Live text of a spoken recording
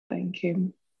thank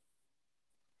him.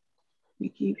 We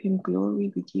give him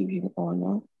glory. We give him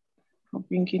honor for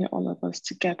bringing all of us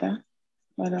together.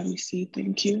 Father, we say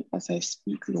thank you as I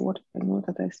speak, Lord. I know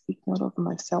that I speak not of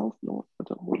myself, Lord, but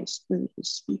the Holy Spirit will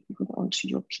speak even unto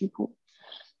your people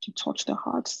to touch the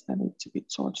hearts that need to be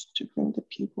touched, to bring the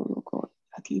people, oh God,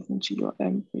 back even to your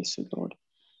embrace, oh Lord.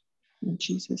 In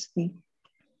Jesus' name.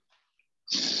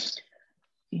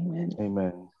 Amen.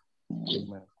 Amen.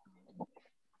 Amen.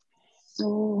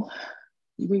 So,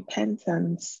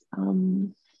 repentance.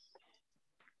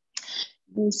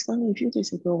 It was funny a few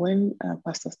days ago when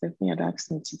Pastor Stephanie had asked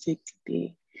me to take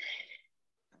today.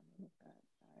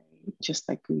 I just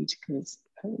agreed because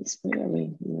it's very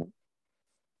away, you know.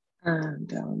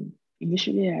 And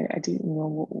initially, I didn't know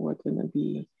what we were going to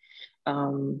be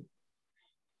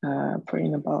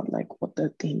praying about, like what the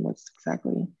theme was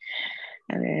exactly.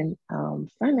 And then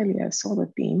finally, I saw the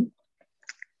theme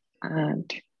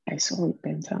and I saw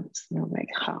repentance. And I'm like,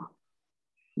 how?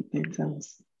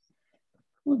 Repentance.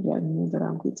 Who do I know that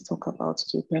I'm going to talk about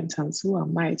repentance? Who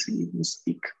am I to even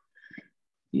speak,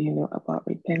 you know, about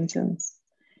repentance?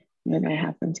 When I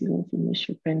haven't even finished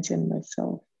repenting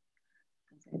myself.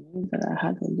 I knew that I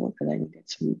had a lot that I needed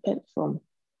to repent from,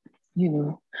 you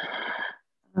know.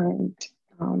 And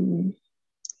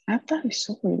after I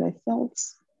saw it, I felt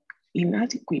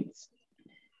inadequate.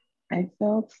 I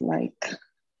felt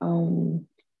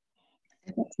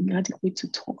inadequate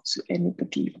to talk to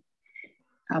anybody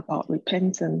about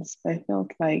repentance. I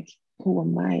felt like, who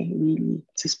am I really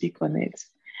to speak on it?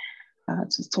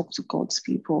 To talk to God's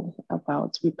people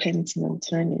about repenting and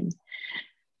turning.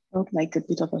 I felt like a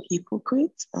bit of a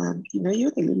hypocrite and, you know,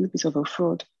 you're a little bit of a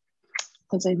fraud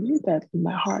because I knew that in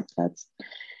my heart that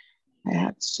I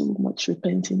had so much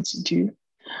repenting to do.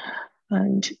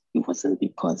 And it wasn't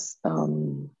because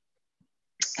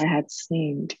I had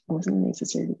sinned. It wasn't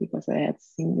necessarily because I had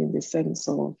sinned in the sense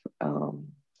of,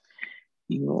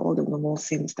 you know, all the normal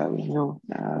sins that we know.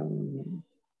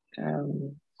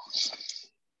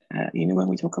 You know, when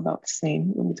we talk about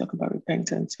sin, when we talk about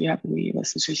repentance, we have a way of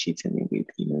associating it with,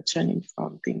 you know, turning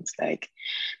from things like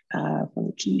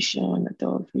fornication,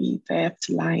 adultery, theft,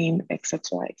 lying,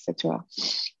 etc., etc.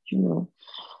 You know,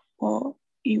 but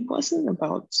it wasn't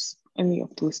about any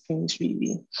of those things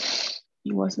really.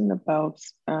 It wasn't about.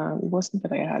 It wasn't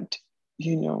that I had,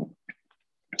 you know,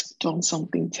 done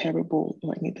something terrible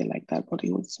or anything like that. But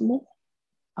it was more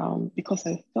because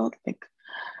I felt like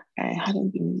I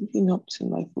hadn't been living up to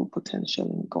my full potential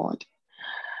in God.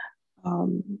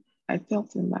 I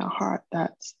felt in my heart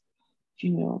that,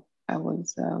 you know, I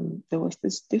was there was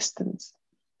this distance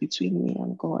between me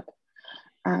and God,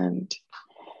 and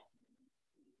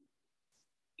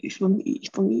for me,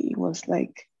 it was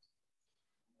like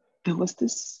there was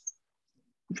this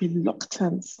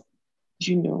reluctance,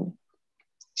 you know,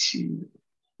 to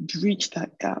bridge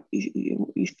that gap.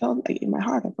 It felt like in my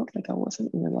heart, I felt like I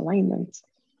wasn't in an alignment,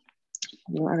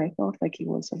 you know, and I felt like it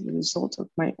was as a result of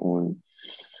my own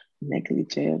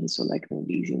negligence or like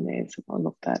laziness and all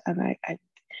of that. And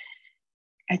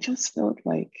I just felt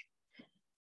like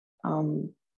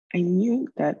I knew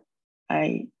that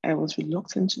I was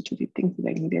reluctant to do the things that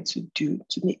I needed to do,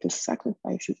 to make the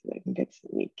sacrifices that I needed to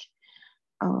make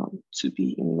to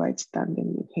be in right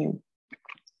standing with him.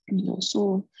 You know,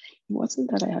 so it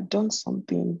wasn't that I had done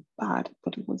something bad,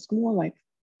 but it was more like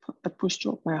the posture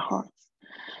of my heart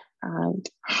and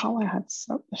how I had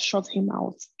shut him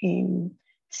out in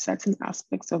certain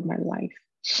aspects of my life.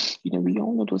 You know, we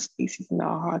all know those spaces in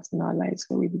our hearts, in our lives,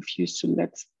 where we refuse to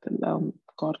let the,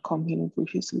 God come in, we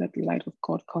refuse to let the light of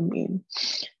God come in.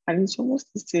 And it's almost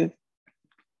as if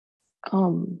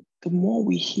the more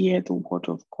we hear the word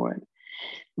of God,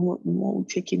 the more we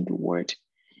take in the word,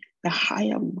 the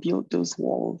higher we build those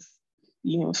walls,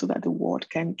 you know, so that the word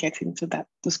can get into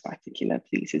those particular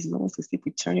places. It's almost as if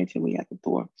we turn it away at the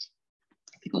door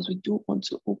because we don't want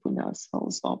to open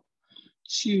ourselves up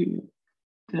to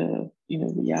the, you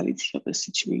know, reality of the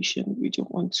situation. We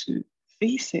don't want to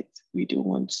face it. We don't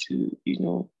want to, you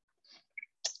know,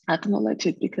 acknowledge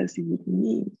it because it would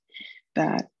mean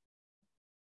that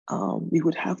we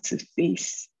would have to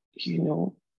face, you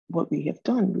know, what we have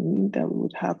done. It would mean that we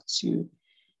would have to,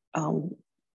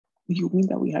 it would mean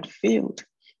that we had failed,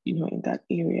 you know, in that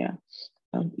area.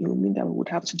 It would mean that we would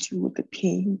have to deal with the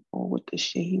pain or with the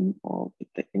shame or with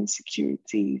the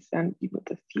insecurities and even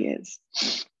the fears.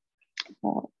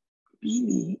 But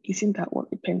really, isn't that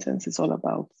what repentance is all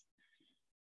about?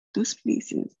 Those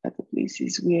places are the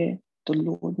places where the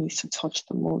Lord needs to touch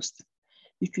the most,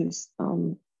 because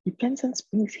repentance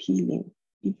brings healing,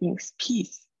 it brings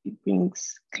peace, it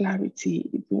brings clarity,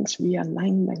 it brings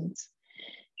realignment.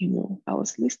 I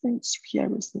was listening to her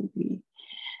recently,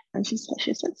 and she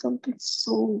said something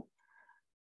so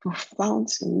profound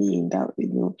to me in that, it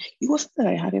wasn't that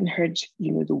I hadn't heard,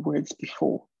 the words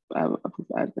before.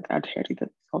 I'd heard it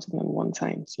 1,001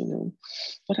 times,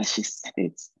 but as she said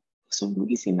it, for some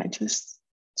reason, I just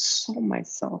saw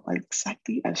myself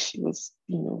exactly as she was,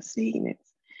 saying it.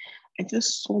 I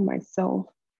just saw myself,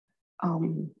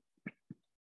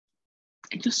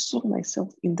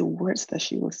 in the words that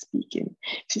she was speaking.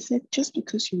 She said, just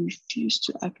because you refuse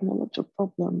to acknowledge a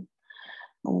problem,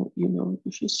 or,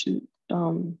 refuse to,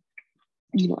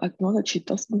 acknowledge it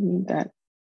doesn't mean that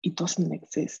it doesn't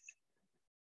exist.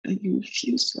 You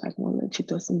refuse to acknowledge it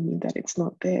doesn't mean that it's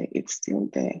not there. It's still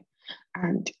there.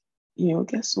 And,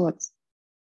 guess what?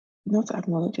 Not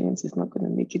acknowledging it is not going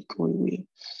to make it go away.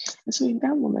 And so in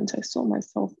that moment, I saw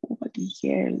myself over the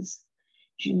years,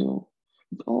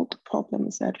 with all the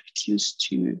problems that I refused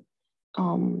to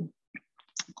confront,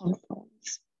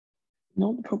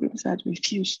 all the problems that I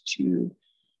refused to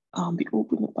be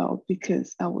open about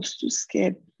because I was too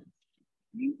scared.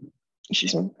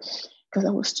 Because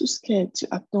I was too scared to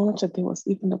acknowledge that there was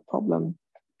even a problem.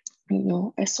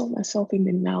 I saw myself in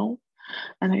the now,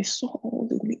 and I saw all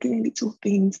the little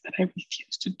things that I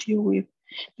refused to deal with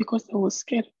because I was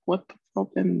scared of what the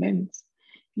problem meant,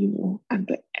 and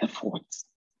the effort.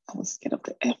 I was scared of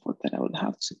the effort that I would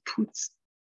have to put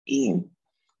in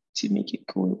to make it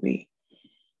go away.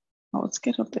 I was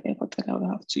scared of the effort that I would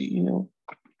have to,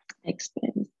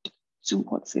 expend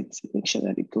towards it to make sure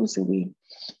that it goes away.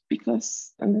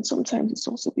 And then sometimes it's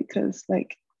also because,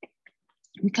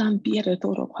 we can't bear the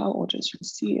thought of how others will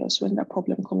see us when that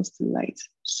problem comes to light.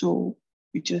 So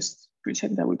we just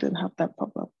pretend that we don't have that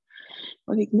problem.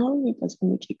 But ignoring it doesn't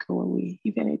make it go away.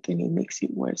 If anything, it makes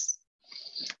it worse.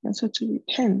 And so to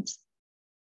repent,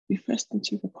 we first need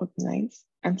to recognize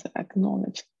and to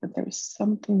acknowledge that there is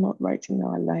something not right in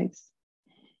our lives.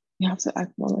 We have to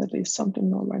acknowledge there's something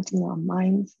not right in our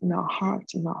minds, in our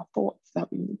hearts, in our thoughts that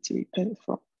we need to repent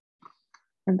from.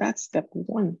 And that's step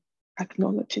one,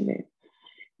 acknowledging it,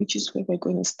 which is where we're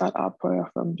going to start our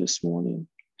prayer from this morning.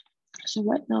 So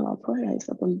right now, our prayer is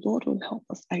that the Lord will help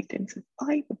us identify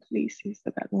the places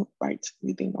that are not right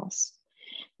within us,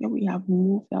 where we have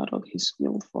moved out of His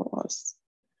will for us.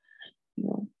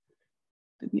 That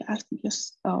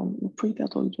we pray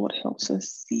that the Lord helps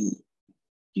us see,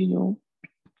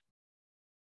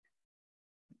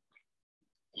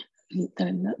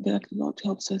 that the Lord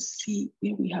helps us see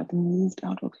where we have moved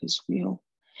out of His will.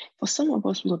 For some of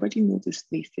us, we already know these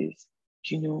places,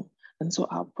 and so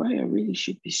our prayer really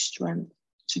should be strength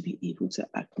to be able to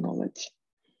acknowledge,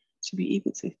 to be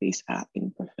able to face our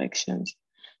imperfections,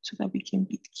 so that we can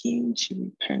begin to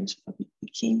repent, so that we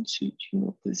begin to,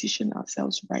 position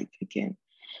ourselves right again,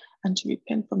 and to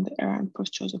repent from the errant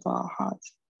postures of our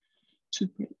hearts, to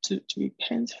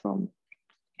repent from,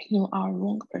 our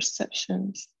wrong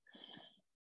perceptions.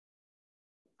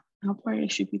 Our prayer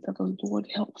should be that the Lord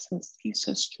helps us, gives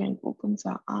us strength, opens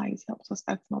our eyes, helps us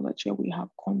acknowledge where we have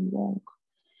gone wrong.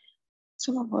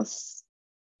 Some of us,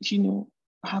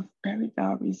 have buried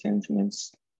our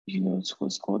resentments,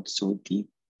 towards God so deep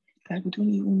that we don't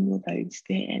even know that it's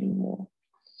there anymore.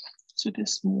 So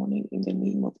this morning, in the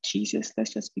name of Jesus,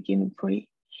 let's just begin to pray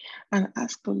and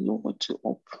ask the Lord to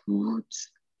uproot,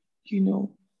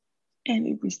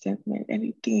 any resentment,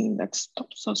 anything that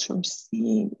stops us from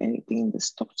seeing, anything that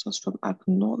stops us from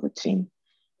acknowledging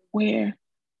where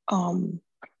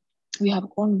we have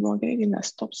gone wrong, anything that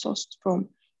stops us from,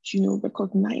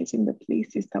 recognizing the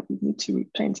places that we need to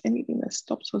repent, anything that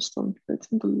stops us from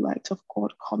letting the light of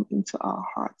God come into our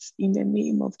hearts, in the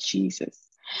name of Jesus.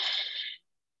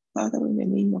 Father, in the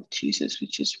name of Jesus, we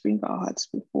just bring our hearts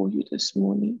before you this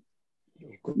morning.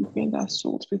 We bring our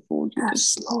souls before you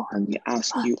this morning, and we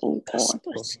ask you, oh God,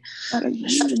 that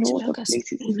you know the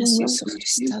places even when we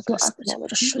refuse to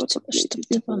acknowledge, you know the places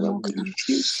even when we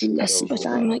refuse to let you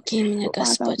shine.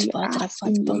 Father, we ask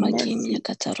in your mercy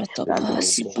that Lord,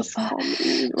 you just come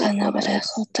in, oh God, and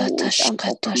expose and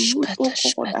uproot, oh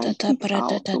God, and kick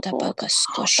out, oh God,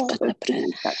 all the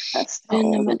things that fester,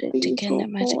 all the things, oh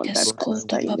God, that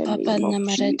fester in the name of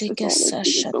Jesus, all the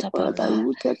things, oh God, that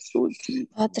rooted so deep.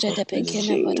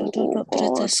 Shame, oh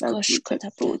God, that rooted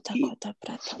so deep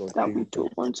that we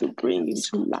don't want to bring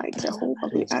into light. Jehovah,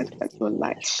 we ask that your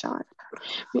light shine.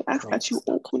 We ask that you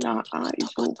open our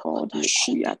eyes, oh God. We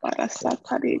ask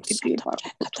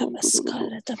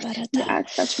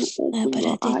that you open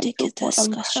your eyes, oh God,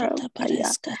 and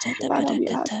Father, we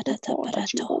ask, oh God,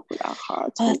 that you open our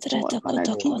hearts, oh God,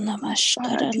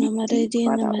 Father, deep,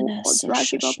 Father, oh God,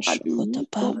 drag it up at the root,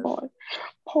 oh God.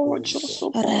 purge us,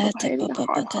 oh God, of any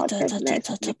hard-heartedness.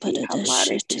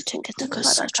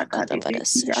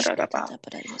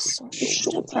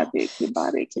 Shota de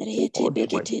kibare ke toko de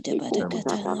de ke kuna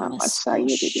na na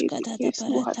masaya de de ke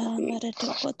suhata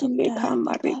de le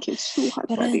kamare ke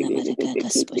suhata de de de ke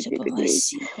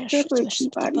every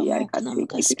kibari I can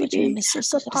take it today.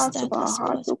 The parts of our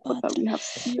hearts, oh God, that we have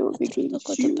sealed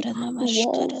against you, the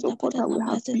walls, oh God, that we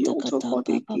have built, oh God,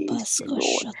 against you,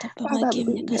 Lord. Father,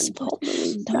 bring them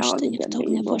tumbling down in the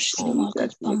name of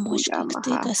Jesus. Bring them coming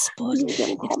down.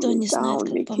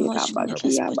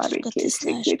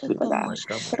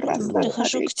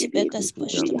 Прихожу к тебе,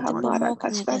 Господь, чтобы ты помог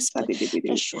мне, Господь.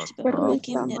 Прошу тебя,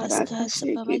 помоги мне раскаяться,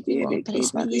 помоги мне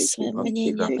изменить свое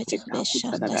мнение об этих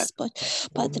вещах, Господь.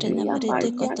 Падре на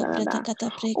вреды, кота брата,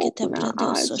 кота прикита,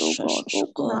 бредосу, шошу,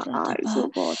 кора,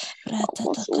 даба, брата,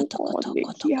 така, така,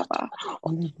 така, така,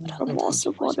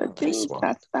 Also, God, the things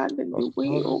that stand in the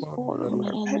way, oh God, of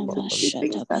repentance, the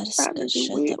things that stand in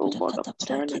the way, oh God, of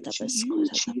turning to you,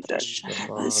 Jesus.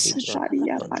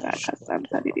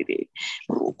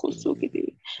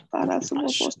 Father, some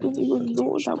of us don't even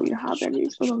know that we have any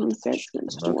sort of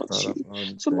resentment towards you.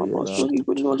 Some of us don't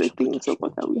even know the things, oh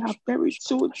God, that we have buried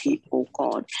so deep, oh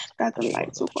God, that the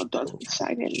light, oh God, doesn't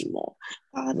shine anymore.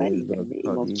 Father, in the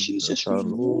name of Jesus,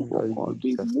 remove, oh God,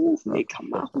 remove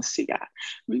Nekamahusia,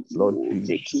 remove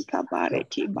the Kikabare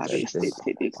Kibare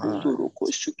Sete de Kuturoko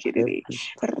Shukere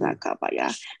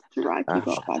Rakabaya. Drag it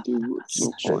up by the roots,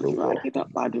 oh God. Drag it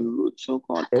up by the roots, oh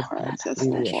God. Purge us,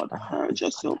 oh God. Purge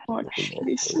us, oh God.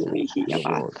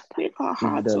 Make our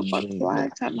hearts, oh God,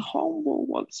 quiet and humble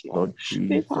once more.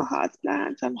 Make our hearts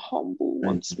quiet and humble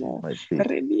once more.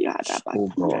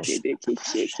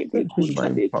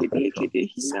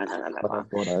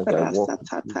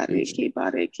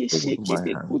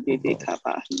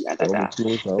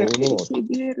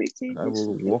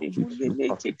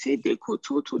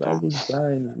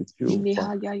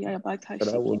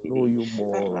 That I will know you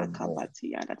more and more.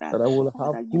 That I will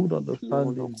have good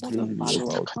understanding daily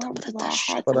about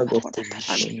you. Father God,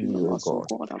 position me, O God.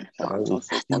 That I will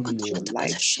see you, O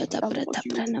God.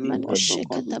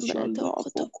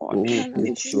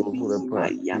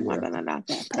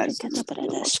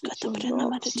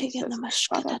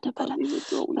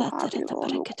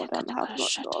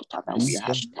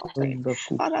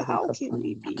 Father, how can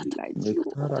we be like you,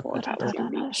 oh God?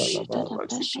 How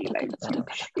can we be like you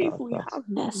if we have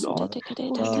no love?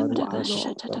 For you are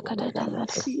love.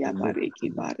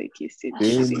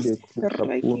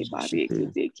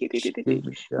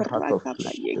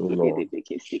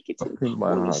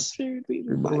 Holy Spirit, we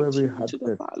invite you to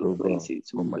the valley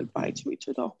places, we invite you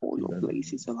to the hollow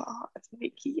places of our hearts.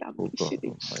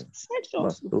 Search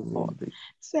us, oh God.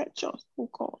 Search us, oh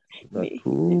God.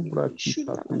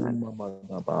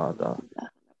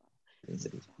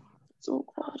 So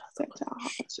God, set our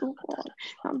hearts, oh God,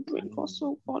 and bring us,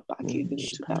 oh God, back even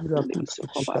to that place of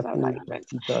alignment.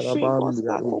 Bring us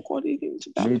back, oh God, even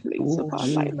to that place of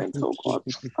alignment, oh God.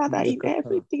 Father, in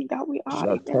everything that we are,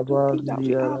 in everything that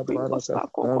we are, bring us back,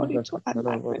 oh God, into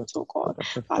alignment, oh God.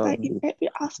 Father, in every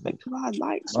aspect of our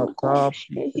lives, oh God,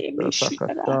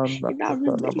 in our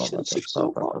relationships,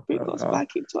 oh God, bring us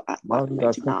back into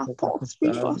alignment. In our thoughts,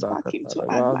 bring us back into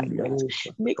alignment.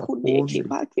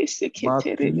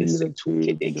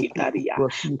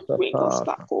 Bring us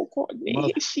back, oh God.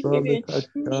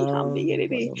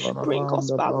 Bring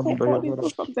us back, oh God, even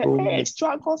from the edge.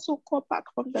 Drag us, oh God, back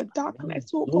from the darkness,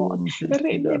 oh God.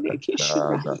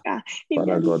 In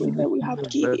anything that we have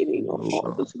given in, oh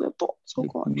God, to the thoughts, oh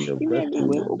God. In any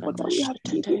way, oh God, that we have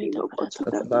given in, oh God, to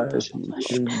the emotions,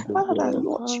 Lord. Father,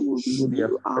 Lord, you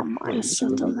renew our minds,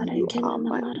 you renew our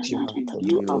minds, you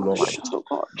renew our minds, oh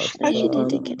God. As you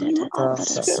renew our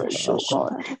spirits, oh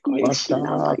God.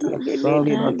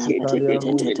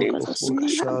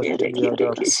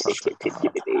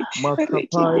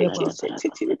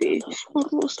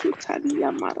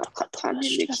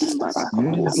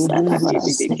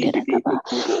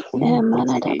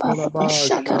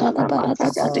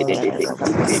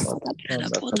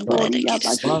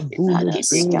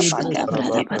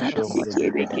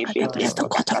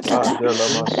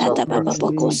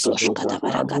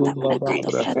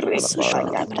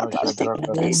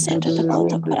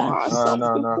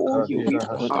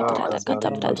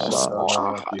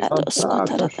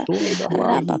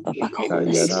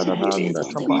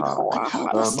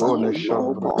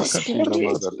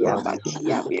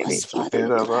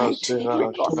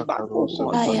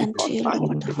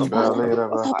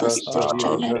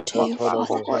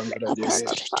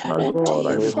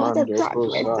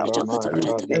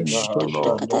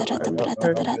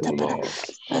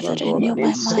 Father, renew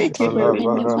my mind, renew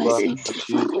my thinking,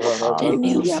 Father.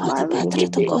 Renew, Father,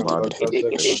 every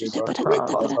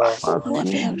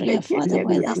area, Father,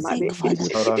 where they think, Father,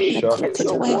 in a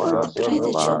crooked way, Father, pray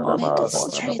that you will make us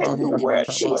straight in the name of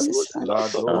Jesus, Father.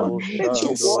 Make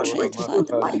us straight,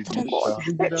 Father.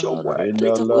 Let your word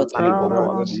come to life, oh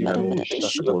God. Let it bring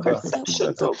to the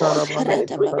perceptions, oh God. Let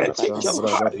it bring the change of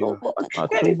heart, oh God.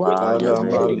 Let it bring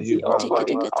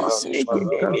understanding, oh God.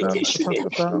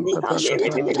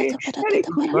 Let it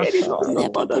create in us, oh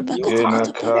God, a new heart. Let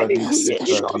it create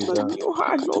in us a new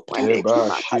heart, oh my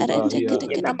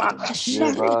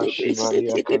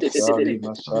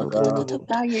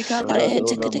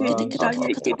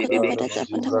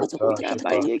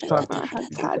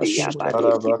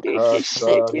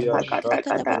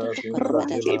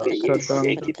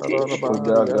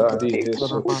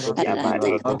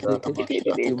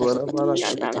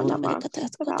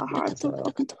our hearts will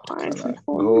not be fine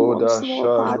before you once more,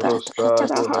 Father.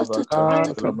 That our hearts will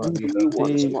triumph before you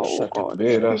once more, oh God.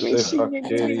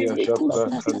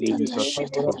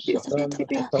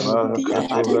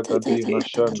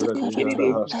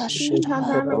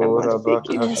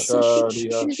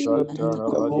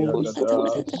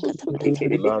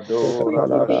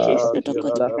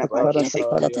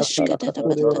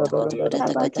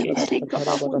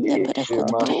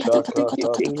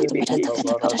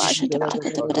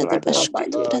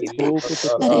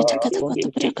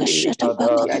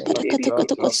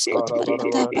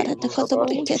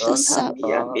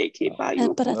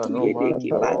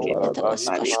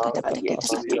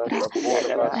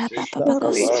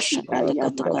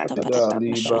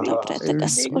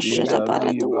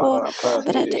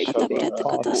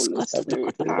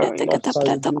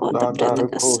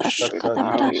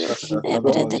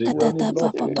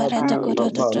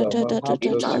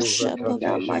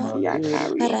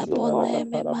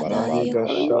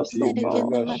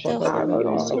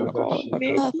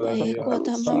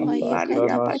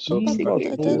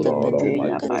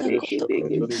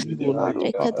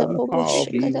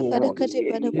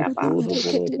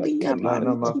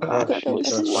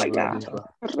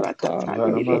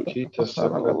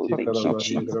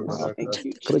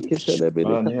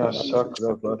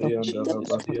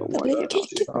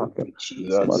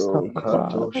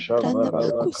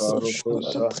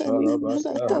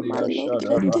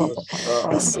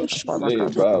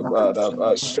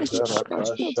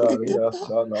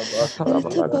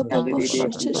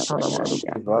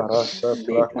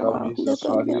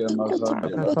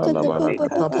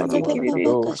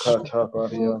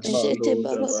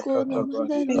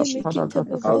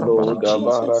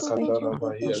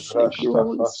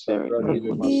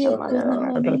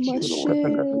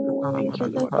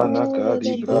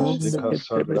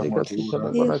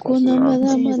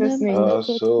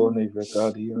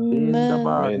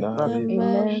 Amen.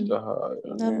 Hallelujah.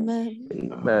 Amen.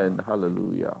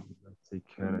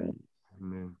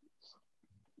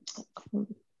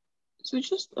 So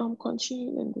just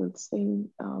continuing in the same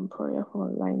prayer for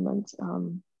alignment.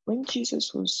 When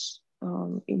Jesus was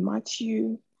in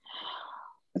Matthew,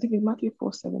 I think in Matthew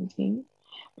 4:17,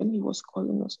 when he was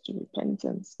calling us to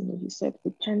repentance, he said,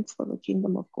 "Repent, for the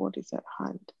kingdom of God is at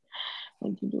hand."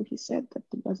 And he said that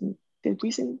the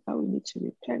reason that we need to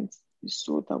repent is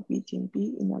so that we can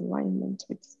be in alignment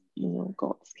with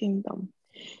God's kingdom.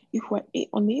 If we're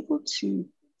unable to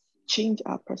change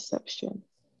our perception,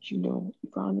 if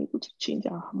we're unable to change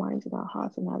our minds and our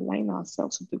hearts and align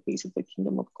ourselves with the ways of the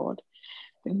kingdom of God,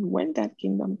 then when that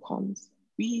kingdom comes,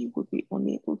 we will be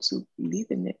unable to live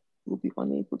in it. We'll be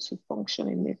unable to function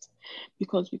in it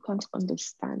because we can't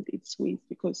understand its ways,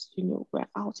 because we're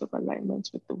out of alignment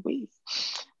with the ways.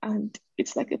 And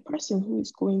it's like a person who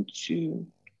is going to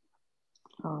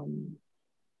a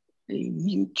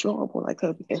new job or like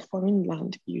a foreign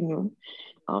land, he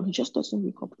just doesn't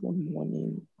wake up one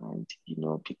morning and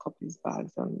pick up his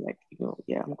bags and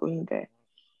yeah, I'm going there.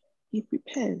 He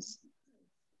prepares.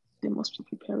 There must be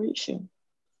preparation.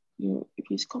 If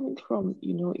he's coming from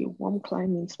a warm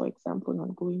climate, for example,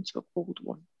 and going to a cold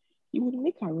one, he would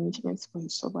make arrangements for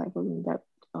his survival in that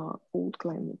cold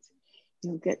climate.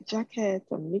 He'll get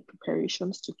jackets and make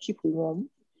preparations to keep warm.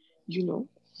 He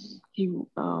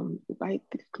buy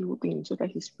thick clothing so that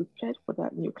he's prepared for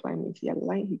that new climate.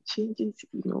 He changes,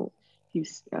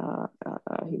 his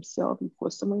himself. If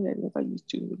for someone that never used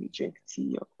to maybe drink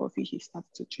tea or coffee, he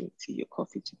starts to drink tea or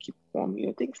coffee to keep warm.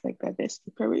 Things like that. There's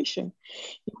preparation.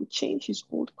 He would change his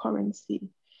old currency,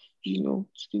 to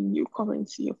the new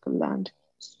currency of the land,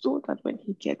 so that when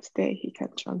he gets there, he can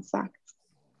transact.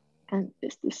 And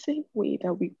it's the same way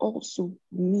that we also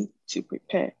need to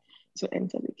prepare. to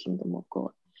enter the kingdom of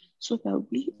God, so that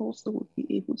we also would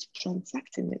be able to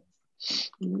transact in it.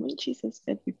 And when Jesus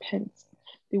said repent,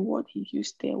 the word he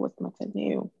used there was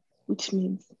metaneo, which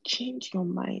means change your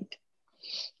mind.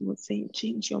 He was saying,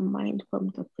 change your mind from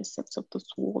the precepts of this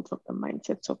world, from the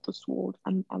mindsets of this world,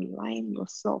 and align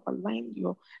yourself, align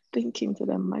your thinking to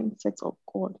the mindset of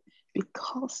God,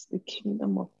 because the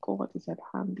kingdom of God is at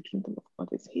hand. The kingdom of God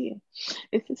is here.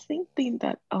 It's the same thing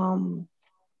that Paul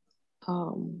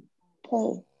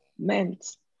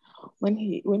meant when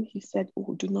he said,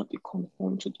 "Oh, do not be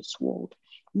conformed to this world,"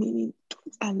 meaning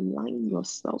don't align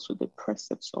yourselves with the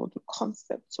precepts or the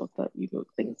concepts of the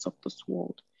things of this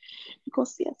world.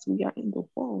 Because yes, we are in the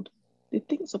world. The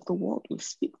things of the world will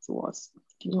speak to us.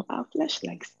 Our flesh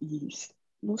likes ease,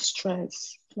 no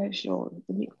stress, pleasure,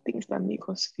 things that make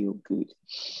us feel good.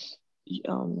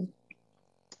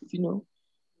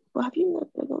 But have you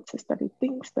noticed that the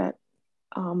things that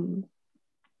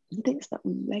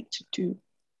we like to do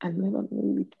are never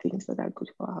really things that are good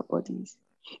for our bodies?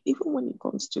 Even when it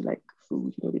comes to like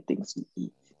food, the things we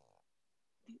eat,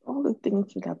 all the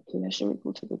things that are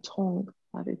pleasurable to the tongue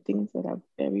are the things that are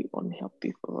very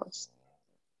unhealthy for us.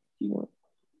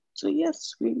 So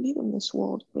yes, we live in this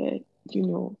world where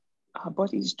our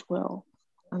bodies dwell,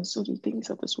 and so the things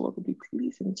of this world will be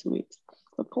pleasing to it.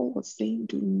 But Paul was saying,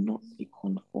 do not be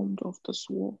conformed of this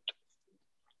world.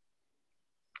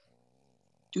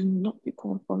 Do not be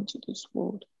conformed to this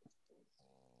world.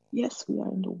 Yes, we are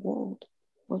in the world,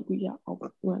 but we are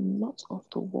not of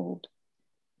the world.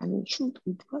 And in truth,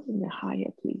 we dwell in a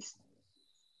higher place.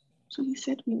 So he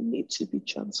said we need to be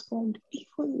transformed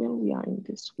even when we are in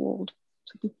this world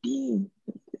to the being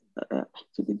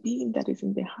that is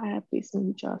in the higher place in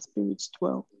which our spirits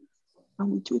dwell. And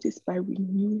we do this by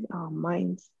renewing our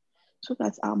minds so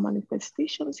that our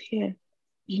manifestations here,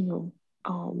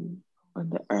 on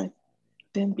the earth,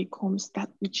 then becomes that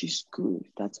which is good,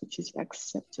 that which is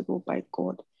acceptable by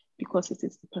God, because it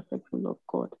is the perfect will of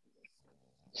God.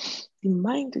 The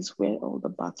mind is where all the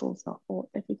battles are fought.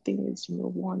 Everything is,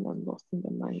 won and lost in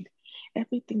the mind.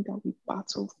 Everything that we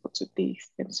battle for today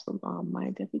stems from our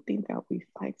mind. Everything that we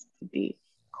fight today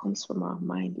comes from our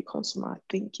mind. It comes from our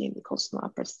thinking. It comes from our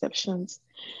perceptions.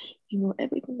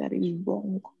 Everything that is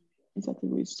wrong is as a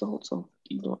result of,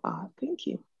 our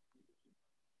thinking.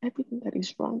 Everything that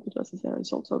is wrong with us is a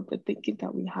result of the thinking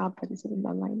that we have that is in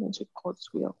alignment with God's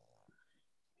will.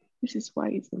 This is why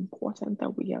it's important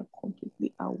that we are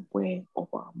completely aware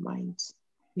of our minds.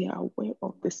 We are aware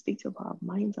of the state of our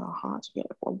minds, our hearts. We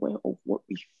are aware of what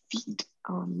we feed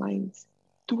our minds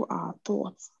through our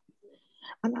thoughts.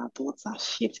 And our thoughts are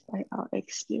shaped by our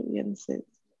experiences,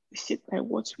 shaped by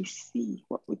what we see,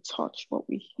 what we touch, what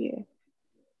we hear.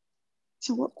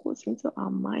 So what goes into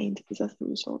our mind is as a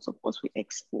result of what we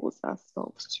expose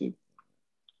ourselves to.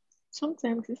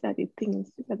 Sometimes these are the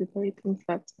very things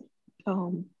that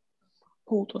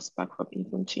hold us back from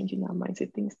even changing our minds, the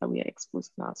things that we are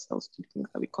exposing ourselves to, things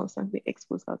that we constantly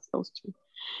expose ourselves to,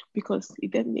 because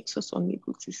it then makes us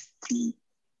unable to see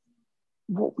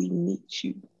what we need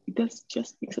to. It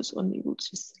just makes us unable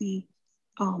to see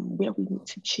where we need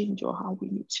to change or how we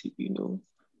need to,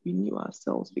 renew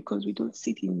ourselves, because we don't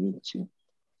see the need to.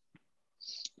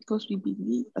 Because we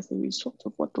believe as a result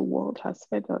of what the world has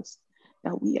fed us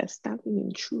that we are standing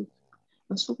in truth.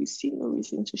 And so we see no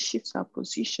reason to shift our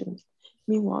positions.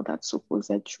 Meanwhile, that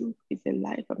supposed truth is a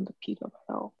lie from the pit of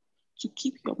hell, to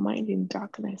keep your mind in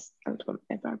darkness and from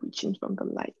ever reaching from the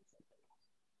light.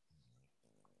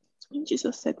 So when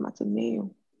Jesus said,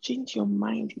 Mataneo, change your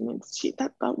mind,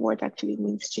 that word actually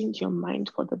means change your mind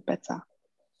for the better.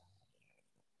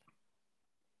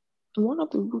 And one of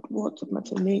the root words of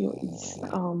Mataneo is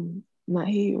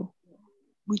naheo,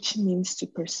 which means to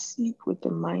perceive with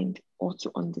the mind or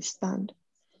to understand.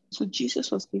 So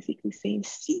Jesus was basically saying,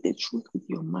 see the truth with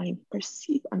your mind,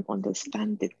 perceive and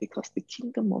understand it, because the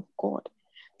kingdom of God,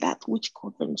 that which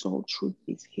governs all truth,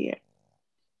 is here.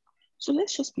 So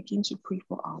let's just begin to pray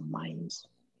for our minds.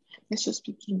 Let's just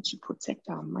begin to protect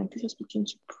our minds. Let's just begin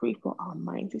to pray for our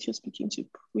minds. Let's just begin to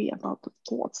pray about the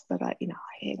thoughts that are in our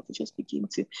heads. Let's just begin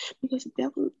to, because the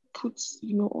devil puts,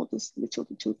 all those little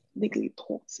negative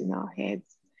thoughts in our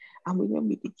heads. And when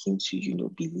we begin to,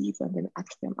 believe and then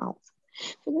act them out.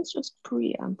 So let's just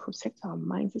pray and protect our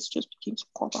minds. Let's just begin to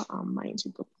cover our minds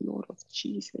with the blood of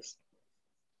Jesus.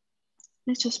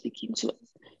 Let's just begin to,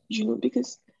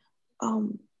 because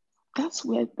that's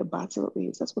where the battle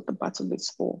is. That's what the battle is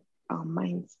for, our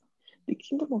minds. The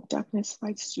kingdom of darkness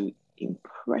fights to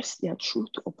impress their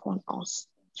truth upon us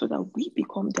so that we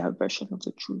become their version of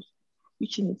the truth,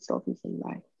 which in itself is a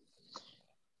lie.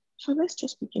 So let's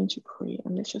just begin to pray,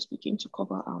 and let's just begin to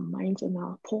cover our minds and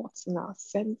our thoughts and our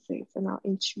senses and our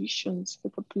intuitions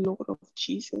with the blood of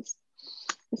Jesus.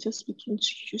 Let's just begin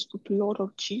to use the blood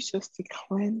of Jesus to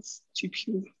cleanse, to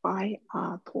purify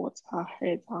our thoughts, our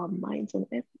heads, our minds, and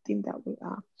everything that we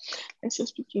are. Let's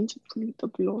just begin to plead the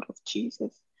blood of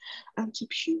Jesus and to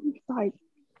purify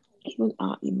even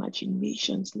our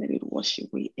imaginations. Let it wash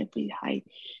away every high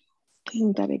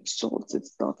thing that exalts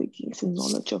itself against the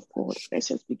knowledge of God. Let's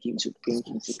just begin to bring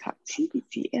into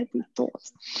captivity every thought,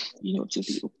 to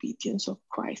the obedience of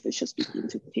Christ. Let's just begin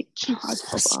to take charge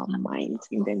of our minds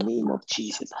in the name of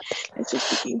Jesus. Let's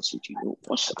just begin to,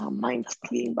 wash our minds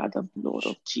clean by the blood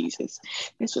of Jesus.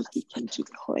 Let's just begin to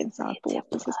cleanse our thoughts.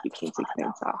 Let's just begin to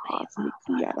cleanse our hearts.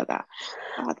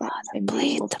 Father, in the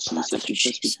name of Jesus, we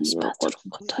just begin, God, to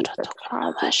take the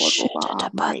charge over our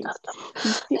minds.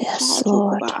 We take charge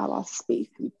over our space.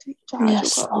 We take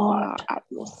charge, over our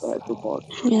atmosphere, God.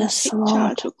 We take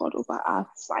charge, over our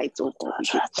sight, God. We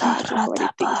take charge over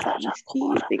the things that we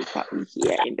see, things that we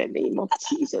hear in the name of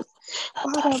Jesus.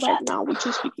 Father, right now, we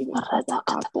just begin to cover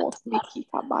our thoughts. With the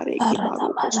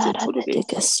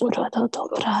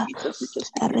blood of Jesus, we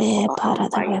just begin to cover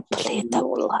our minds with the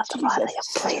blood of Jesus.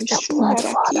 Plead the blood,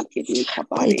 Father.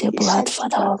 Plead the blood,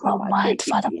 Father, of our mind,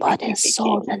 Father, body, and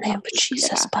soul, in the name of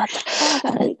Jesus, Father.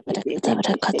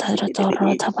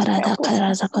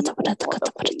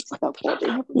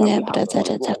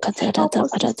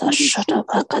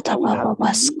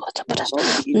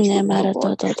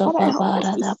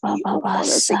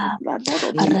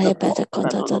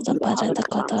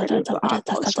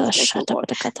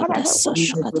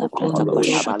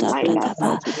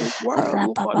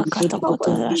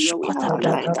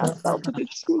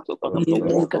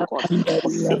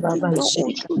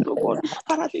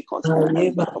 Father, because in the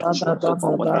name of Jesus, oh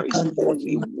God, there is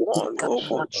only one, oh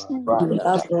God, true God.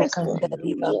 There's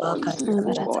only one true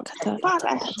God. Father,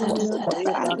 help us, oh God,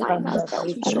 to align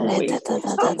ourselves with your ways.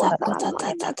 Help us to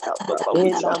align ourselves, oh God,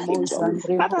 with your kingdom.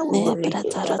 Father, we will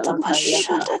begin, Father, we will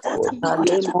begin, oh God, to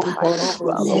yield to mighty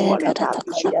well, oh God, and that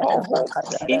we should all hope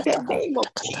in the name of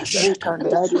Jesus.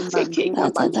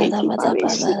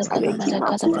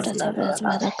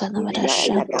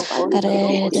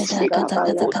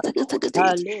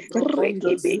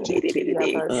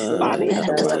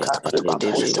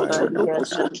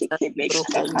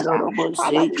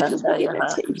 Father, we just begin to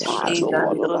take charge, oh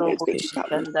God, over the things that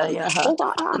we see, over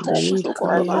our homes, oh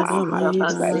God, over our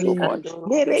atmosphere, oh God,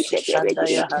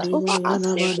 over our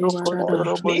senses, oh God.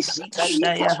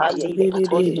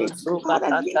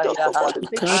 Father, lead us, oh God, in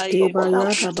the truth, oh God, that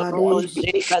we should walk, in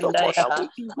the truth, oh God, that we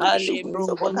should ways,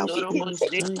 oh God, that we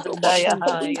integrity, oh God,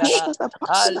 that we go to the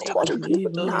path, oh God, that you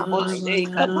put in our minds,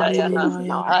 the path that is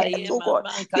in our heads, oh God.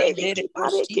 We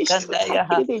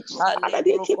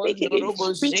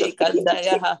just begin to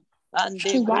take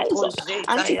to rise up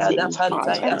and to take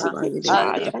charge and to take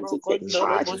charge and to take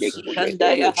charge.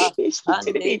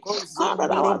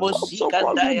 Father, our thoughts, oh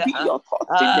God, will be your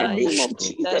thoughts in the name of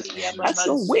Jesus. As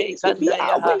your ways will be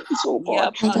our ways, oh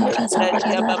God.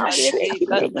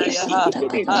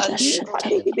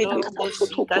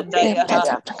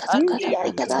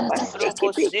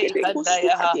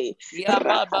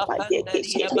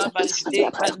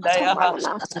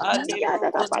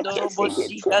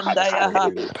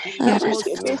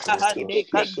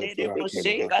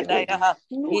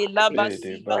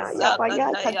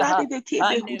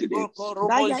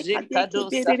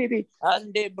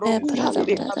 Ande We plead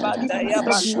the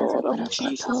blood of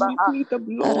Jesus. We plead the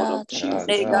blood of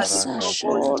Jesus. The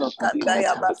blood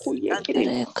of Jesus.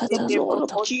 The blood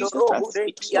of Jesus that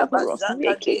speaks over us.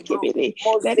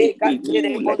 Let it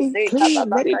renew. Let it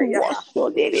clean. Let it wash.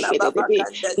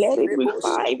 Let it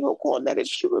refine, oh God. Let it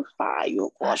purify,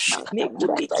 oh God.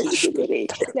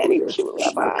 Let it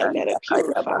purify. Let it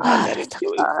purify. Let it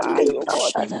purify, oh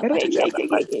God.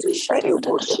 Let it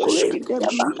wash away the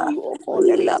me, oh God.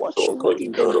 Let it wash away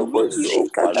the me, oh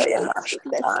God.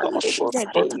 Let us in the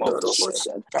name of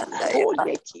Jesus. Oh,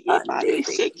 Yeki, Bari,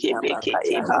 Sheki,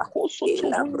 Bekete, Bakoso,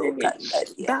 Tuhunene,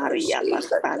 Daria,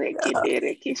 Lastare,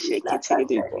 Kibere, Kisheki,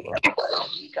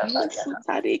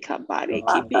 Musutare, Kabare,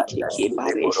 Kibeke,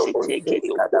 Kibare, Shete,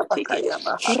 Ketoko, Teke,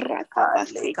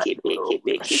 Rakabase, Kibeke,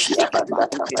 Beke,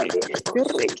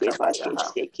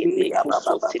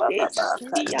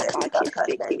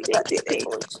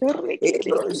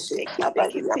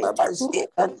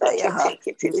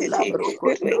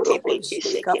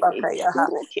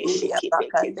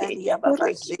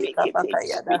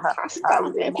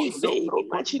 down every vain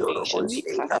imagination.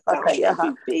 We cast down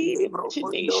every vain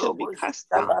imagination. We cast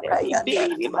down every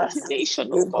vain imagination,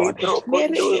 oh God. And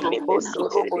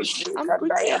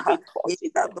bring every thought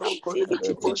into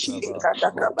captivity to Jesus.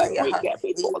 We bring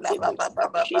every thought into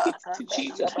captivity to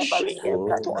Jesus. We bring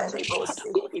every thought into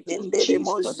captivity to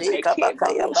Jesus.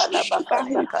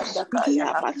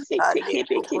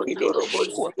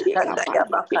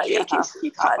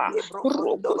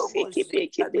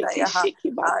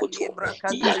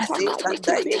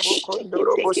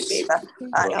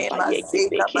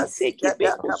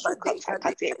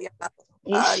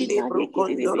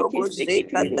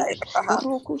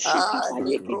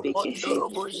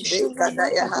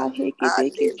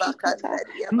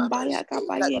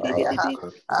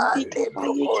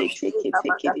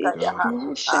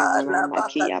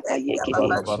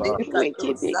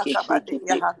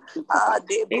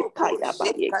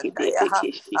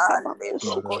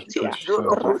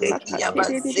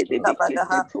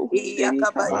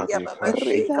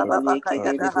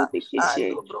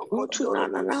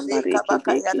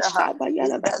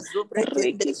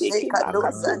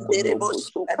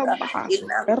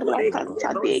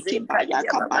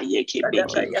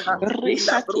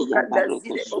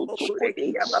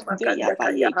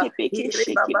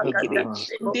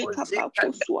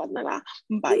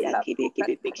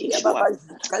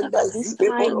 This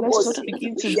time, let's just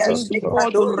begin to bring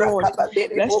before the Lord.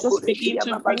 Let's just begin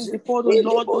to bring before the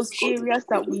Lord those areas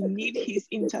that we need His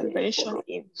intervention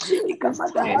in. This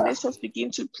time, let's just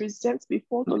begin to present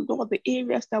before the Lord the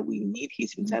areas that we need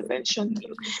His intervention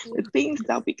in, the things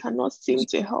that we cannot seem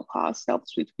to help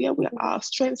ourselves with, where our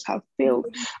strengths have failed,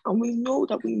 and we know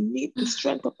that we need the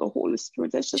strength of the Holy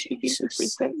Spirit. Let's just begin to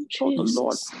present before the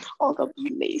Lord all the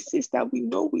places that we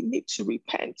know we need to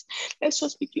repent. Let's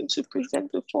just begin to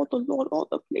present before the Lord all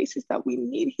the places that we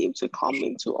need Him to come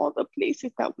into, all the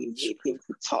places that we need Him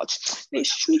to touch.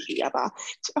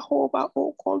 Jehovah,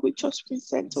 oh God, we just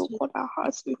present, oh God, our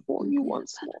hearts before you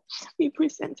once more. We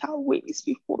present our ways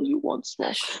before you once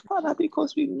more, Father,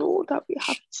 because we know that we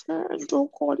have turned, oh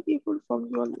God, even from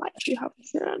your life. We have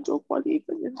turned, oh God,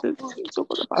 even in the things, oh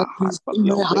God, of our hearts from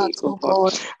your ways, oh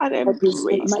God, and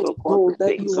embrace, oh God, the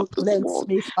things of this world.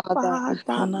 Father,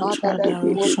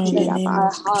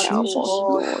 help us,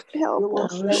 Lord. Help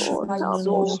us, Lord.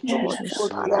 Help us, Lord.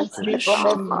 Father, set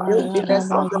our hearts, set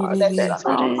our hearts,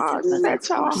 set our hearts,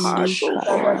 set our hearts, oh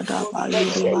God.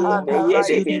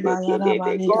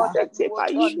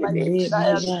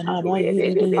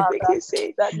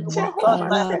 Jehovah,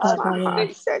 set my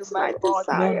heart, set my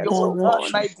desires, oh God.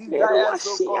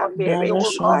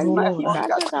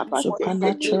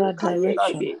 Supernatural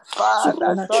direction,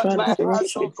 supernatural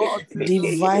direction,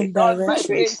 divine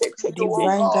direction,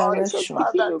 divine direction.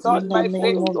 In the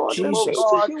name of Jesus,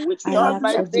 I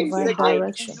ask for divine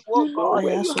direction. I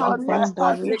ask for divine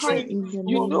direction in the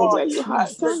name of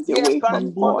Jesus. Away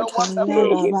from God.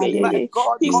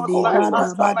 He's calling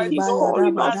us back. He's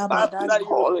calling us back. He's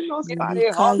calling us back.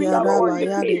 We know the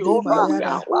places where we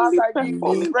are only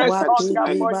performing perfection.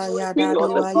 We know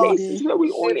the places where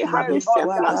we only have a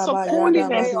semblance of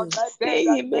holiness.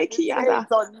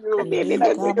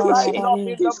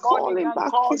 He's calling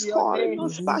back. He's calling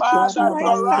us back into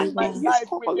right standing. He's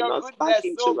calling us back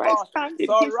into right standing.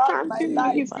 He's standing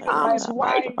with His arms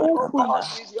wide open,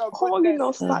 calling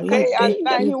us back and saying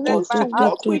that He wants to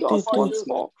walk with us once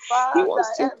more. He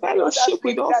wants to fellowship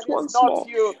with us once more.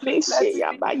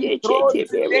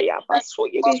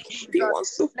 He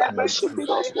wants to fellowship with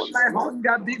us once more.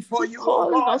 He's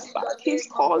calling us back. He's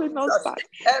calling us back.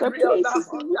 The places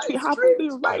in which we haven't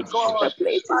been right, the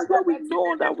places where we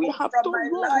know that we have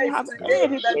done wrong, we have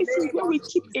erred, the places where we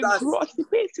keep a grudge, the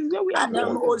places where we have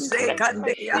held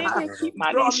resentment.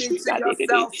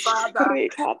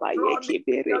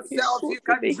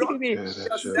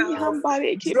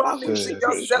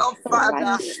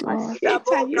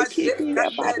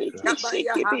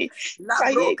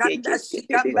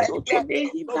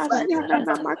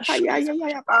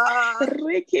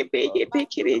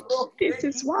 This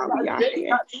is why we are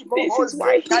here. This is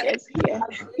why He is here.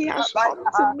 He has come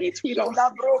to meet with us.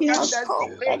 He has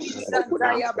come to open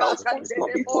ourselves once more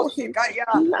before Him.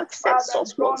 He accepts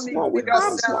us once more with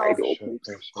arms wide open,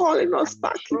 calling us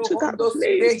back into that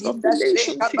place of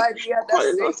relationship,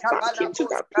 calling us back into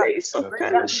that place of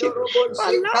fellowship.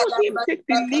 Calling Allow him take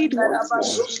the lead once more.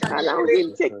 Allow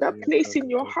him take that place in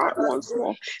your heart once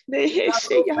more. Allow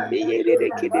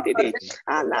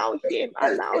him.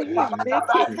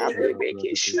 Make it happen. Make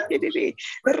it shoot it.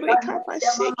 Rekaba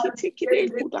shake it, take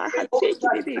it. Kudaha take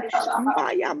it.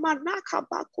 Maya manaka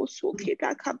bako soke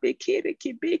da kabekere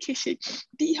kibeke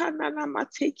dihanana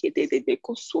mateke de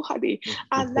bekosuhade.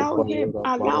 Allow him.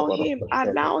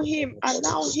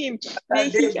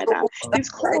 He's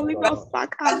calling us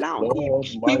back. Allow him.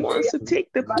 He wants to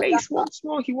take the place once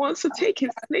more. He wants to take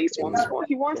his place once more.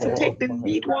 He wants to take the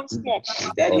lead once more.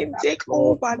 Let him take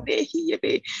over.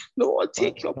 Lord,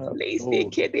 take your place.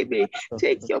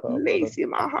 Take your place in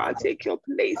my heart. Take your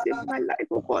place in my life,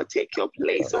 oh God. Take your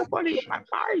place, oh God, in my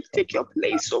marriage. Take your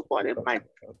place, oh God, in my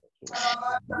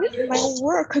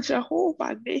work,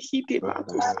 Jehovah. The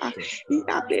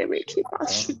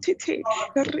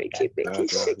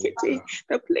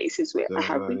places where I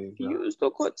have refused, oh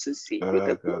God, to see you,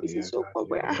 the places, oh God,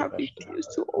 where I have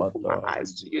refused to open my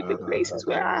eyes to you, the places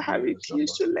where I have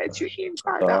refused to let you in,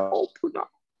 Father, open up.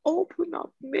 Open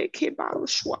up, make it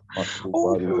barushwa.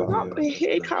 Open up,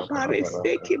 heka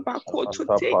bareseke bakoto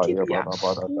take it ya.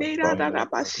 Nera da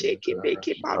basheke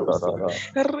beke baruso.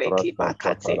 Reki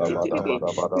bakate titiri.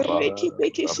 Reki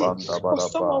bekeshi. For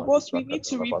some of us, we need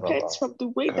to repent from the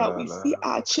way that we see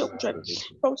our children.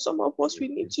 For some of us, we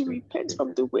need to repent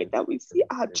from the way that we see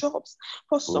our jobs.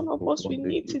 For some of us, we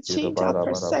need to change our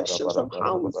perceptions from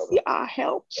how we see our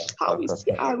health, how we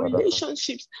see our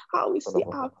relationships, how we see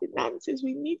our finances.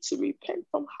 We need to repent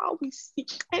from how we see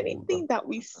anything that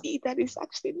we see that is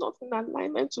actually not in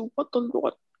alignment to what the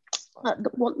Lord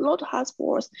has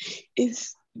for us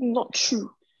is not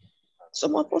true.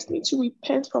 Some of us need to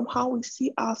repent from how we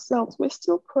see ourselves. We're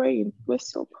still praying.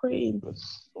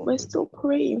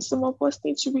 Some of us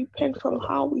need to repent from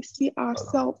how we see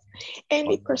ourselves.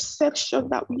 Any perception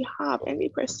that we have, any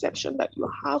perception that you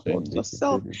have of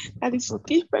yourself that is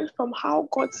different from how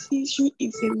God sees you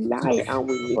is a lie, and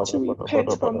we need to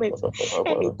repent from it.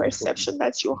 Any perception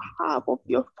that you have of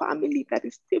your family that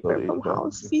is different from how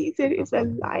it sees it is a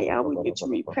lie, and we need to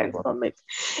repent from it.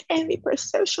 Any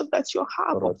perception that you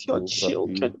have of your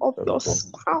children, of your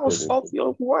spouse, of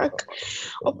your work,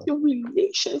 of your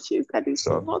relationships that is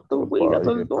not the way that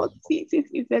the Lord sees it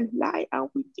is a lie, and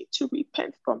we need to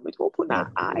repent from it. Open our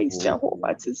eyes,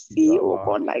 Jehovah, to see, oh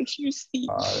God, like you see.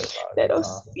 Let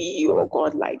us see, oh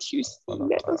God, like you see.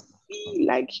 Let us see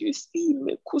like you see.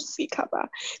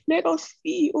 Let us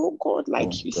see, oh God,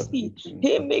 like you see.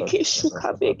 Let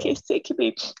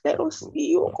us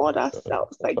see, oh God,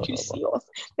 ourselves like you see us.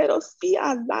 Let us see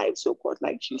our lives, oh God,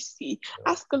 like you see.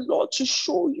 Ask the Lord to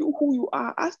show you who you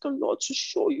are. Ask the Lord to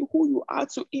show you who you are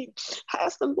to Him.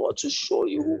 Ask the Lord to show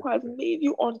you who has made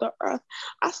you on the earth.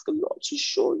 Ask the Lord to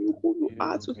show you who you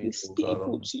are to His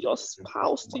people, to your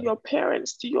spouse, to your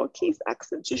parents, to your kids.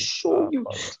 Ask Him to show you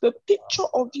the picture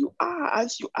of you are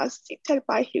as you are seated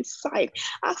by His side.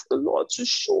 Ask the Lord to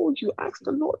show you. Ask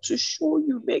the Lord to show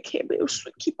you.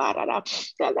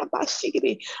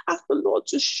 Ask the Lord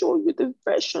to show you the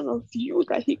version of you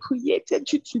that He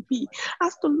created you to be.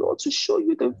 Ask the Lord to show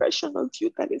you the version of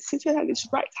you that is seated at His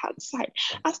right hand side.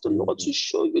 Ask the Lord to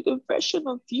show you the version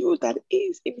of you that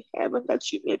is in heaven,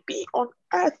 that you may be on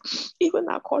earth, even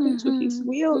according to His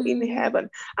will in heaven.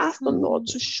 Ask the Lord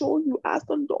to show you. Ask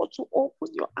the Lord to open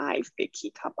your eyes.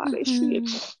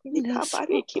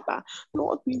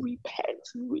 Lord, we repent,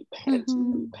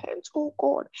 oh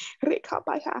God,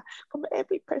 from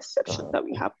every perception that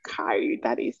we have carried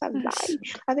that is a lie,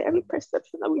 and every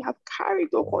perception that we have carried,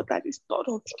 oh God, that is not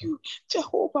of you.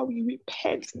 Jehovah, we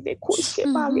repent. We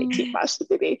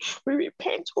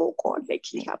repent, oh God.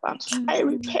 I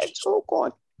repent, oh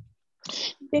God.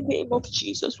 In the name of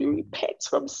Jesus, we repent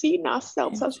from seeing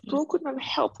ourselves as broken and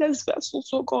helpless vessels,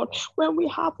 oh God, when we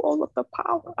have all of the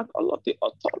power and all of the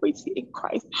authority in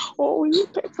Christ. Oh, we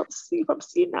repent from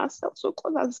seeing ourselves, oh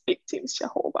God, as victims,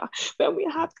 Jehovah, when we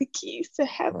have the keys to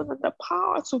heaven and the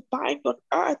power to bind on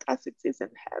earth as it is in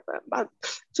heaven, but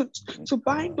to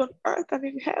bind on earth and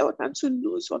in heaven, and to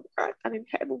lose on earth and in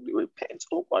heaven. We repent,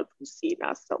 oh God, from seeing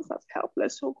ourselves as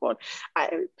helpless, oh God. I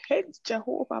repent,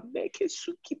 Jehovah, make it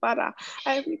sukibara.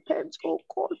 I repent, oh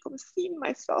God, from seeing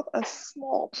myself as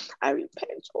small. I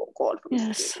repent, oh God, from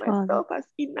seeing myself as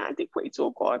inadequate,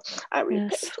 oh God. I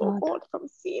repent, oh God, from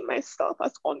seeing myself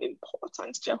as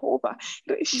unimportant, Jehovah.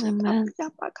 Amen.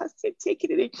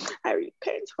 I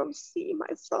repent from seeing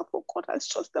myself, oh God, as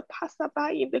just a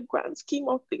passerby in the grand scheme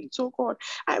of things, oh God.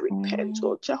 I repent,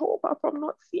 oh Jehovah, from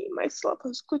not seeing myself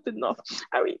as good enough.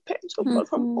 I repent, oh God,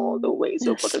 from all the ways,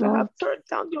 oh God, that I have turned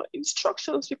down your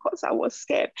instructions because I was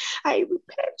scared. I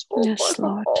repent, oh God,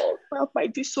 from all of my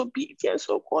disobedience,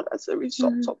 oh God, as a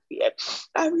result of fear.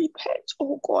 I repent,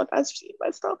 oh God, as seeing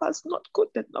myself as not good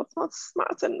enough, not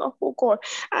smart enough, oh God.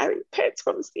 I repent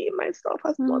from seeing myself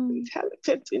as not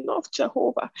intelligent enough,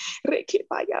 Jehovah.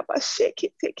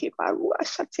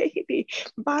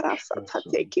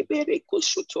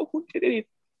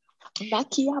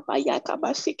 Nakia bayaka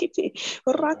basikete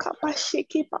raka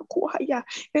basheke bakuhaya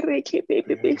reke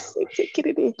bebe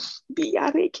sekete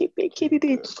biareke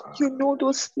bekete. You know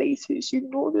those places, you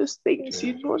know those things,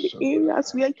 you know the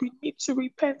areas where you need to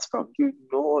repent from, you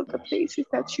know the places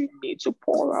that you need to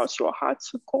pour out your heart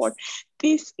to God.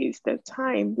 This is the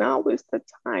time. Now is the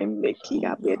time.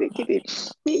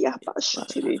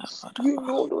 You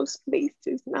know those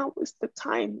places. Now is the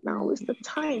time. Now is the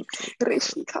time.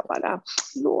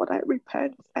 Lord, I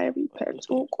repent,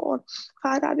 oh God.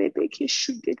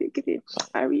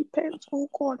 I repent, oh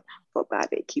God, for bad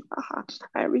ekipaha.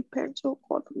 I repent, oh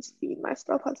God, for seeing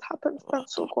myself as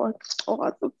happenstance, oh God, or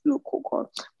as a fluke, oh God,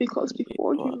 because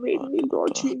before you made me,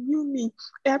 Lord, you knew me,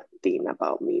 everything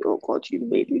about me, oh God, you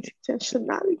made it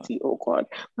intentionality, oh God.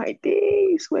 My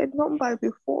days were numbered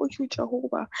before you,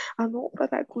 Jehovah, and all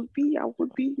that I could be, I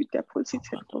would be, you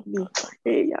deposited on me.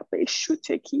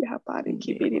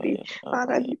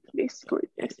 Father, you place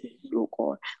greatness in you,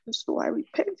 God. And so I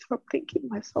repent from thinking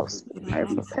myself small. I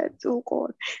repent, oh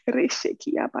God. I have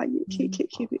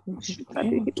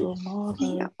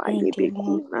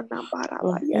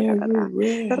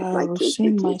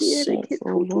seen myself, oh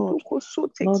Lord,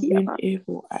 not being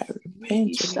able. I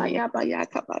repent, oh Lord.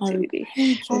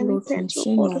 I repent, oh Lord, from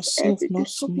seeing myself not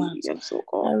smart.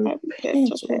 I repent,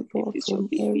 oh Lord, from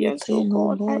everything, oh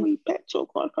Lord. I repent, oh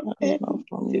God, from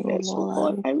everything, oh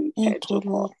God. I repent, oh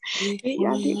God. Any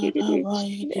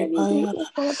way, oh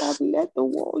God, I've let the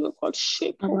world, oh God,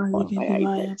 shape, oh God, my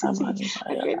identity.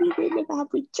 And any way that I've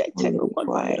rejected, oh God,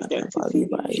 my identity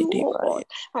in you, oh God.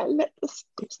 And let the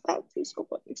circumstances, oh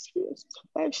God, experience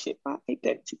life shape my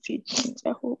identity.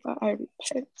 Jehovah, I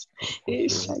repent.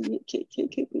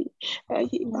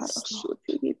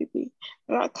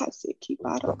 Rakaseki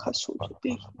barakasutu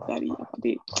dari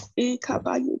abade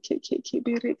ekabaye keke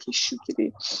bereki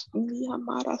shukide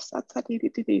niyamara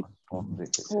satadide.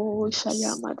 Oh,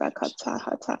 Shayama Dakata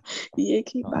Hata,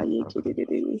 Yeki Bayeki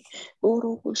de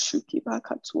Oro Shuki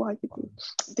Bakatua,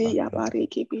 De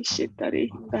Yabareke Bishitare,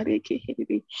 Dareke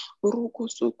Hede, Roko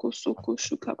Soko Soko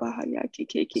Shukabahayaki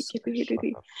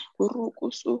Keke,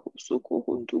 Roko Soko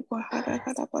Hunduka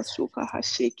Harakada Basuka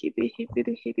Hasheki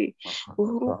Behede,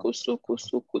 Roko Soko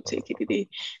take it,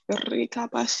 Reka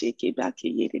Bashiki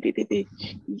Baki Yede,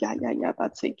 Yaya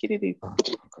Batake.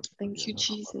 Thank you,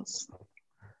 Jesus.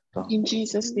 In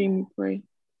Jesus' name we pray.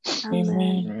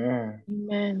 Amen.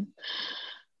 Amen.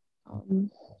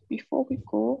 Before we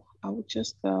go, I would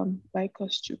just like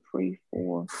us to pray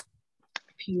for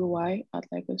POI. I'd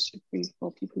like us to pray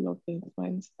for people of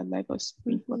influence. I'd like us to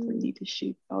pray for the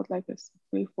leadership. I would like us to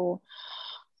pray for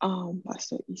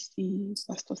Pastor Isi,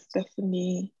 Pastor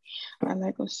Stephanie. I'd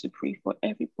like us to pray for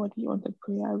everybody on the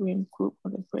prayer room group,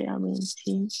 on the prayer room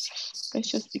team. Let's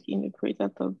just begin to pray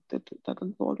that the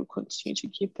Lord will continue to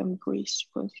give them grace, to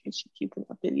continue to give them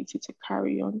ability to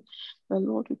carry on. The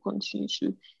Lord will continue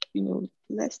to,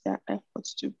 bless their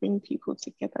efforts to bring people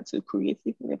together, to create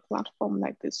even a platform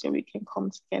like this where we can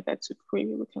come together to pray,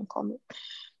 where we can come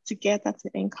together to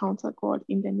encounter God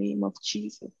in the name of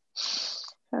Jesus.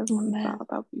 Heavenly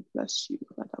Father, we bless you.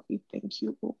 Father, we thank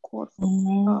you, oh God,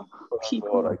 for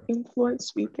people of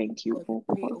influence. We thank you, oh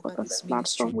God, for this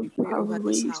platform which you have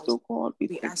raised, oh God. We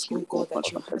thank you, oh God,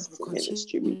 for this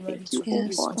ministry. We thank you, oh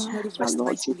God, that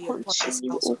Lord, you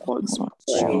continue, oh God, to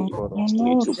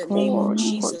pour, you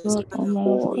continue to pour, you continue to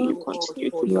pour, you continue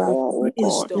to pour, oh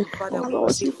God. And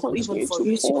Lord, you continue to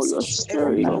pour your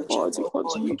spirit, oh God. You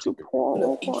continue to pour,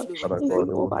 oh God,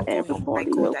 over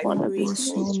everybody, oh God, of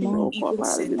this ministry, oh God,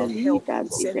 Father, the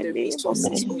leaders in the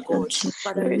name of Jesus.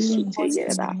 Father, as you continue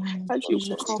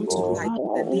to pour,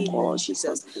 oh God, you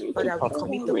continue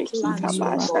to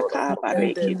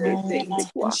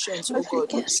pour, as you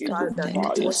continue to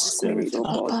pour your spirit, oh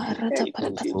God, and you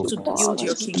continue to pour build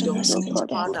your kingdom, oh God.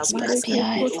 Use them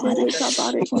as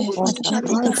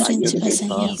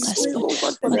a wisdom,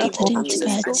 Father,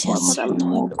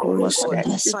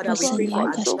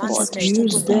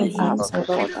 Use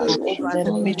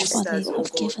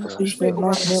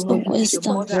them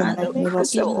like never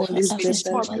before. Use this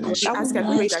ask and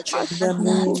pray that you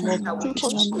that will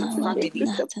touch my family.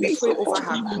 We pray over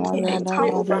her home. We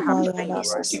pray over her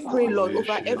finances. We pray, Lord,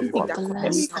 over everything that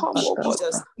concerns her.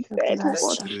 Jesus. We said, oh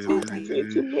God,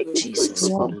 to make it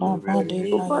good for God.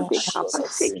 Oh God, they can't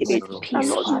take it. And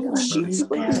Lord, you will give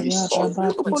even the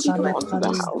resources, oh God, even onto the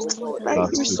house.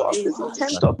 Like resources in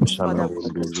terms of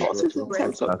resources in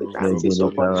terms of finances, oh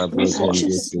God,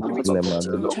 resources in terms of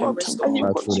oh God, and you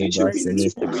continue to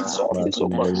release the resources, oh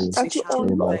God, and to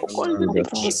unlock, oh God, even the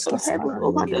gates of heaven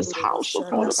over this house, oh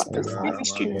God, over this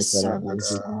ministry. In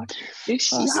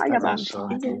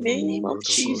the name of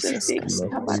Jesus,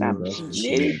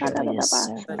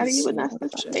 and even as the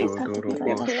faith has been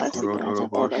blessed, to remain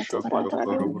blessed, to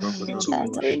continue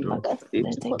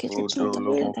to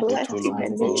remain blessed in the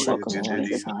name of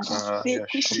Jesus.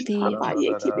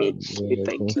 We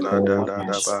thank you, Lord, for the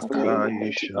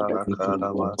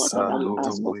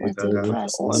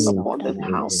upon the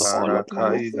house of all your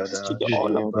presence to the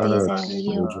all of these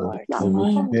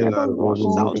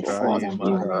before them,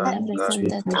 Father, and everything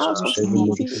that out of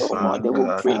seasons, oh God, they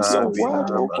will bring your word,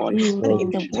 oh God.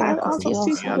 the work of Out of your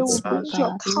season, they will hands, bring your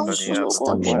God. counsel, oh The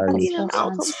God. work And of in your and out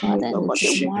hands, of Father, season, oh and God, it they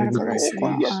is will bring, marvelous oh in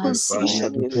God, your your eyes, Lord.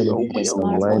 provision in your It is will, oh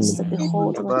God. marvelous to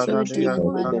behold what you're doing, In the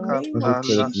Lord. name of We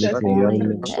Jesus, honor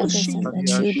you, everything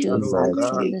that you do for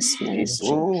this ministry.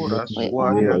 We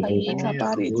honor you, Lord,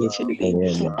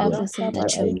 for everything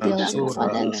that you build,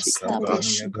 Father, and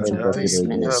establish through this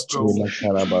ministry.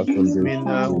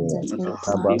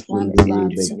 That we plant one plant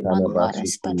and one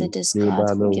waters, but it is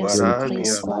God who gives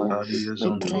increase, Father.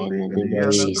 We pray in the name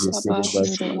of Jesus that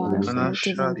you're the one who will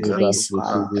give increase,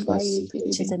 Father,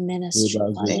 to the ministry,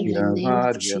 Father. In the name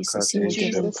of Jesus, you will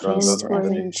give increase to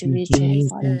every individual,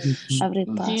 Father, every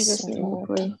pastor,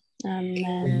 Lord.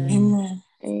 Amen.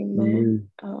 Amen.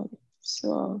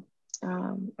 So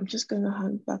I'm just going to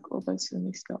hand back over to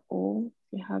Mr. O.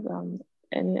 If you have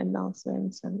any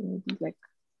announcements and maybe like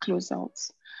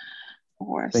closeouts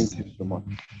for us. Thank you so much.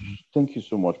 Thank you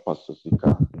so much, Pastor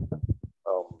Sika.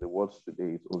 The words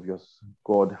today, it's obvious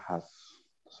God has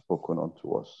spoken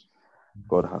unto us.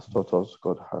 God has taught us.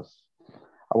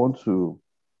 I want to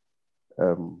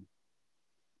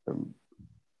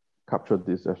capture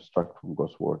this extract from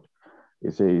God's word.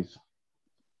 It says,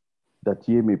 that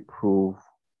ye may prove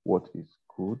what is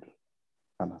good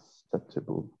and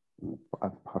acceptable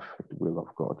and perfect will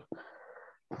of God.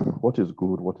 What is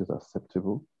good, what is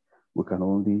acceptable, we can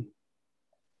only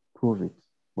prove it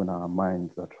when our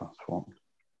minds are transformed,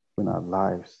 when our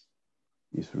lives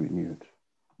is renewed,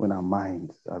 when our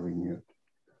minds are renewed.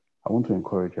 I want to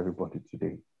encourage everybody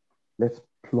today. Let's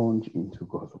plunge into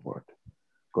God's word.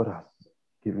 God has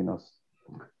given us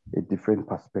a different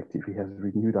perspective. He has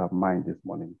renewed our mind this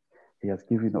morning. He has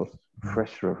given us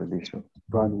fresh revelation,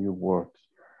 brand new words.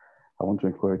 I want to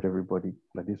encourage everybody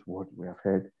that this word we have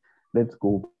heard, let's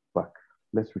go back.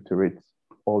 Let's reiterate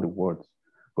all the words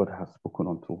God has spoken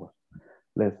unto us.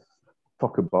 Let's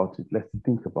talk about it. Let's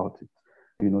think about it.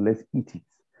 Let's eat it.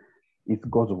 It's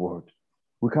God's word.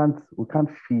 We can't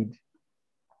feed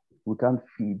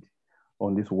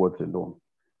on these words alone.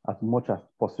 As much as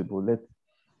possible, let's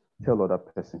tell other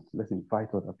persons. Let's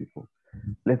invite other people.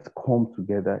 Let's come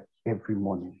together every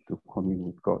morning to commune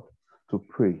with God, to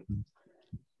pray.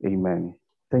 Amen.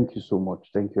 Thank you so much.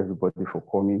 Thank you, everybody, for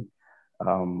coming.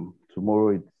 Tomorrow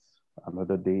it's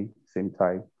another day, same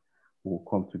time. We'll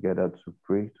come together to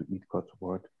pray, to eat God's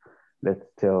word. Let's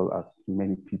tell as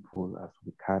many people as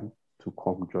we can to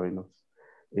come join us.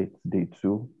 It's day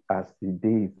 2. As the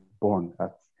day is born,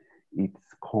 as it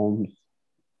comes,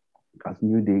 as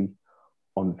new day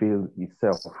unveil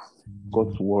itself,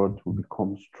 God's word will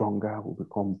become stronger, will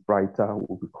become brighter,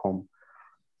 will become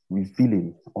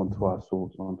revealing unto our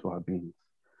souls, unto our beings.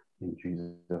 In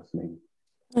Jesus' name.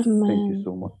 Amen. Thank you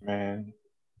so much. Amen.